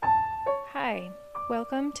Hi,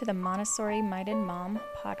 welcome to the Montessori Minded Mom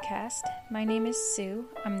podcast. My name is Sue.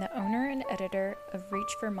 I'm the owner and editor of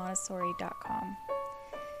reachformontessori.com.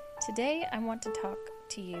 Today I want to talk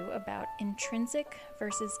to you about intrinsic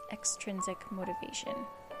versus extrinsic motivation.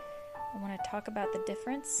 I want to talk about the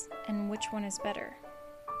difference and which one is better.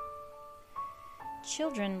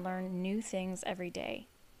 Children learn new things every day.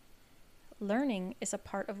 Learning is a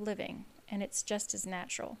part of living, and it's just as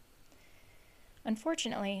natural.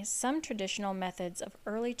 Unfortunately, some traditional methods of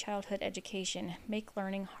early childhood education make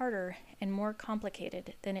learning harder and more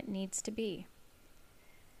complicated than it needs to be.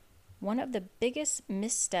 One of the biggest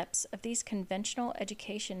missteps of these conventional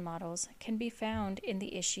education models can be found in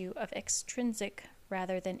the issue of extrinsic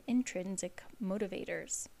rather than intrinsic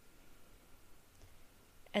motivators.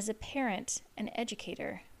 As a parent and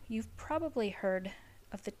educator, you've probably heard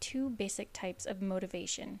of the two basic types of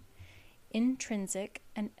motivation, intrinsic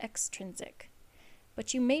and extrinsic.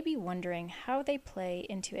 But you may be wondering how they play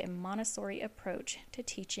into a Montessori approach to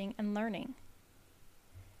teaching and learning.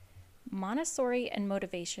 Montessori and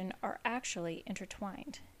motivation are actually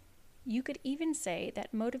intertwined. You could even say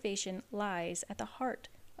that motivation lies at the heart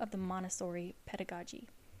of the Montessori pedagogy.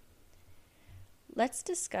 Let's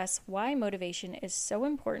discuss why motivation is so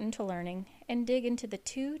important to learning and dig into the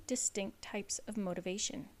two distinct types of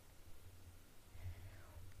motivation.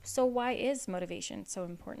 So why is motivation so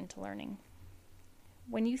important to learning?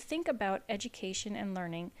 When you think about education and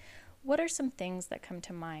learning, what are some things that come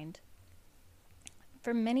to mind?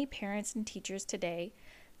 For many parents and teachers today,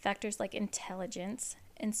 factors like intelligence,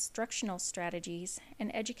 instructional strategies,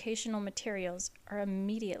 and educational materials are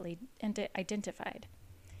immediately identified.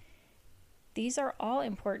 These are all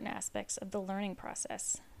important aspects of the learning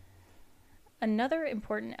process. Another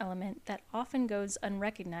important element that often goes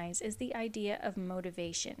unrecognized is the idea of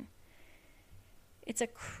motivation. It's a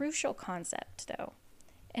crucial concept, though,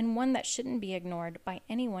 and one that shouldn't be ignored by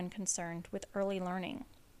anyone concerned with early learning.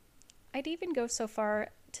 I'd even go so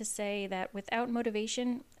far to say that without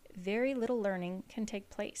motivation, very little learning can take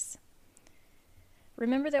place.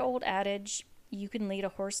 Remember the old adage, you can lead a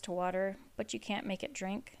horse to water, but you can't make it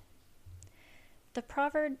drink? The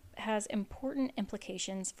proverb has important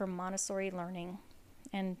implications for Montessori learning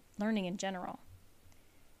and learning in general.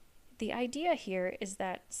 The idea here is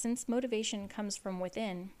that since motivation comes from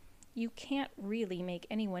within, you can't really make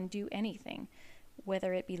anyone do anything,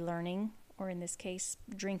 whether it be learning or, in this case,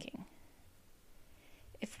 drinking.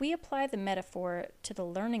 If we apply the metaphor to the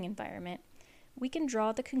learning environment, we can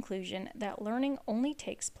draw the conclusion that learning only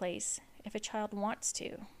takes place if a child wants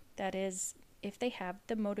to, that is, if they have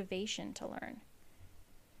the motivation to learn.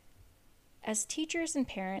 As teachers and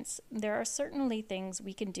parents, there are certainly things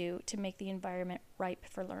we can do to make the environment ripe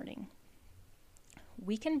for learning.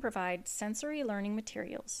 We can provide sensory learning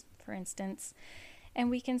materials, for instance, and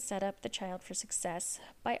we can set up the child for success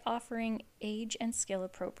by offering age and skill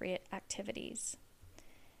appropriate activities.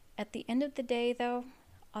 At the end of the day, though,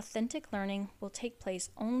 authentic learning will take place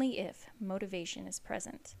only if motivation is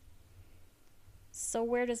present. So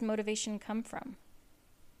where does motivation come from?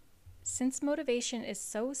 Since motivation is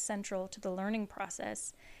so central to the learning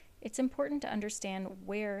process, it's important to understand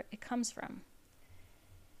where it comes from.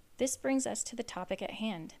 This brings us to the topic at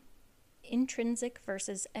hand, intrinsic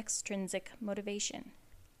versus extrinsic motivation.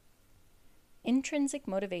 Intrinsic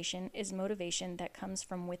motivation is motivation that comes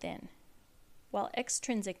from within, while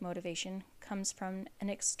extrinsic motivation comes from an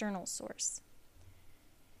external source.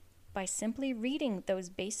 By simply reading those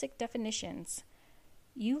basic definitions,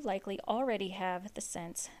 you likely already have the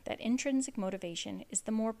sense that intrinsic motivation is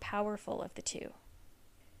the more powerful of the two.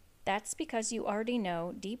 That's because you already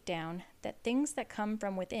know deep down that things that come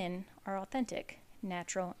from within are authentic,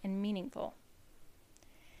 natural, and meaningful.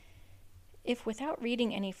 If without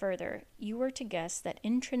reading any further, you were to guess that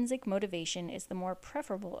intrinsic motivation is the more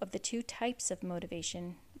preferable of the two types of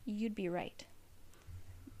motivation, you'd be right.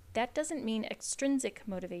 That doesn't mean extrinsic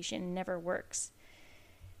motivation never works.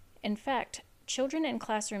 In fact, children in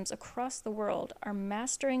classrooms across the world are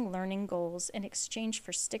mastering learning goals in exchange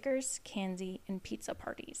for stickers, candy, and pizza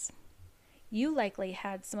parties. You likely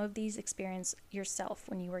had some of these experiences yourself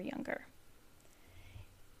when you were younger.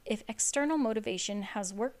 If external motivation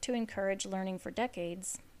has worked to encourage learning for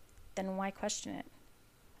decades, then why question it?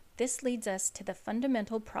 This leads us to the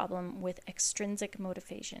fundamental problem with extrinsic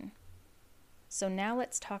motivation. So now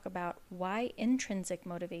let's talk about why intrinsic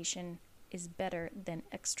motivation is better than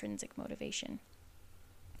extrinsic motivation.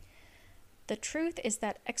 The truth is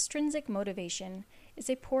that extrinsic motivation is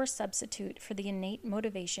a poor substitute for the innate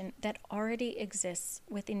motivation that already exists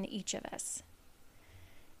within each of us.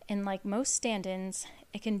 And like most stand-ins,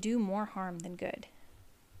 it can do more harm than good.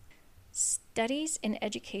 Studies in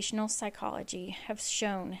educational psychology have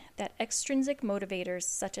shown that extrinsic motivators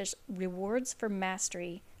such as rewards for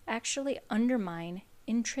mastery actually undermine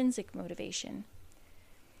intrinsic motivation.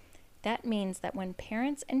 That means that when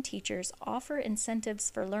parents and teachers offer incentives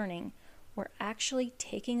for learning, we're actually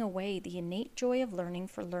taking away the innate joy of learning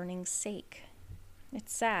for learning's sake.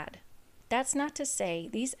 It's sad. That's not to say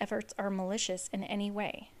these efforts are malicious in any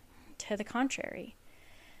way. To the contrary.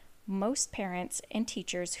 Most parents and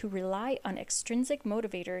teachers who rely on extrinsic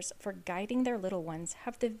motivators for guiding their little ones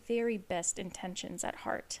have the very best intentions at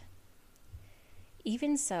heart.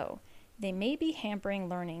 Even so, they may be hampering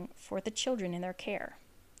learning for the children in their care.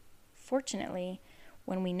 Fortunately,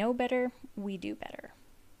 when we know better, we do better.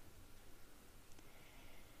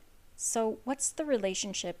 So, what's the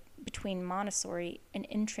relationship between Montessori and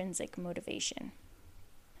intrinsic motivation?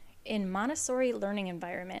 In Montessori learning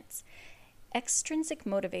environments, extrinsic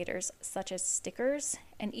motivators such as stickers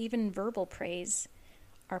and even verbal praise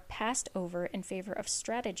are passed over in favor of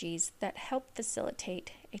strategies that help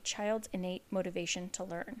facilitate a child's innate motivation to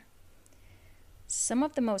learn. Some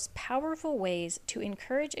of the most powerful ways to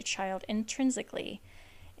encourage a child intrinsically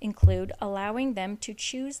include allowing them to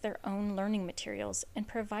choose their own learning materials and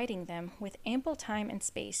providing them with ample time and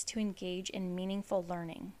space to engage in meaningful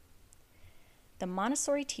learning. The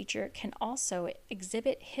Montessori teacher can also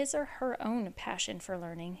exhibit his or her own passion for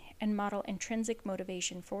learning and model intrinsic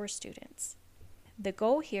motivation for students. The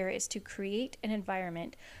goal here is to create an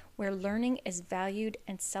environment where learning is valued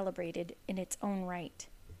and celebrated in its own right.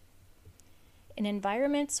 In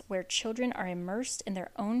environments where children are immersed in their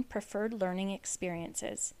own preferred learning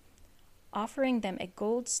experiences, offering them a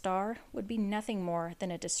gold star would be nothing more than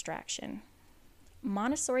a distraction.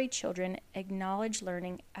 Montessori children acknowledge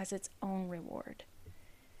learning as its own reward.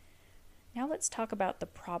 Now let's talk about the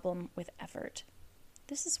problem with effort.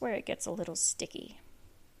 This is where it gets a little sticky.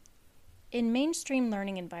 In mainstream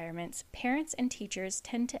learning environments, parents and teachers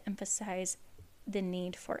tend to emphasize the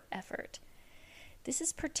need for effort. This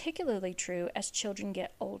is particularly true as children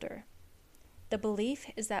get older. The belief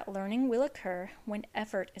is that learning will occur when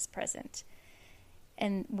effort is present.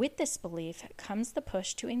 And with this belief comes the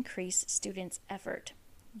push to increase students' effort,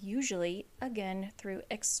 usually, again, through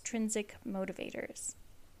extrinsic motivators.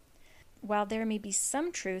 While there may be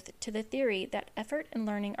some truth to the theory that effort and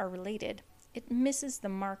learning are related, it misses the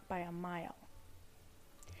mark by a mile.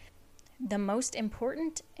 The most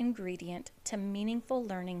important ingredient to meaningful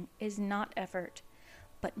learning is not effort,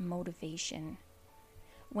 but motivation.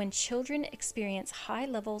 When children experience high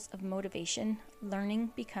levels of motivation,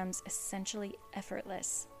 learning becomes essentially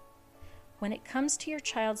effortless. When it comes to your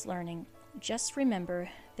child's learning, just remember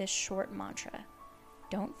this short mantra.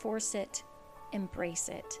 Don't force it, embrace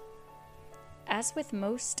it. As with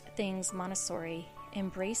most things Montessori,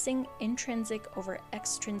 embracing intrinsic over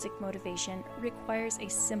extrinsic motivation requires a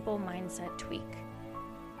simple mindset tweak.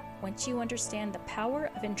 Once you understand the power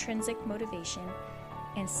of intrinsic motivation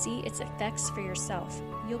and see its effects for yourself,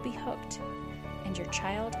 you'll be hooked, and your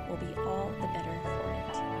child will be all the better for it.